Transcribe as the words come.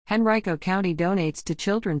Henrico County donates to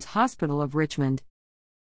Children's Hospital of Richmond.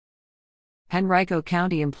 Henrico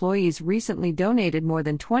County employees recently donated more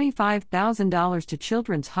than $25,000 to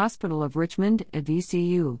Children's Hospital of Richmond, a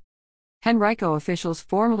VCU. Henrico officials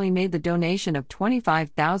formally made the donation of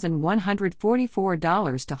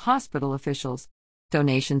 $25,144 to hospital officials.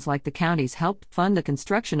 Donations like the county's helped fund the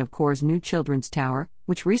construction of CORE's new Children's Tower,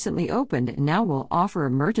 which recently opened and now will offer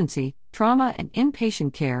emergency, trauma, and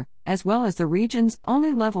inpatient care, as well as the region's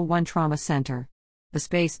only Level 1 trauma center. The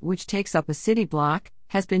space, which takes up a city block,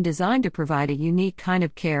 has been designed to provide a unique kind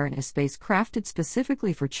of care in a space crafted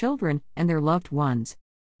specifically for children and their loved ones.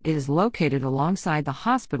 It is located alongside the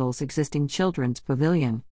hospital's existing children's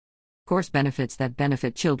pavilion. CORE's Benefits That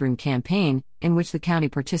Benefit Children campaign, in which the county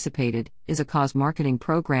participated, is a cause marketing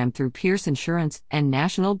program through Pierce Insurance and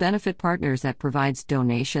national benefit partners that provides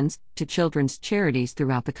donations to children's charities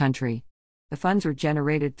throughout the country. The funds are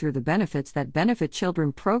generated through the Benefits That Benefit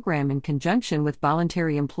Children program in conjunction with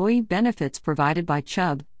voluntary employee benefits provided by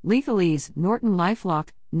Chubb, Legalese, Norton LifeLock,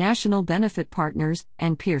 National Benefit Partners,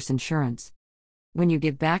 and Pierce Insurance. When you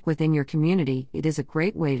give back within your community, it is a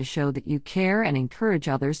great way to show that you care and encourage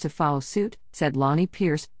others to follow suit, said Lonnie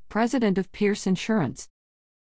Pierce, president of Pierce Insurance.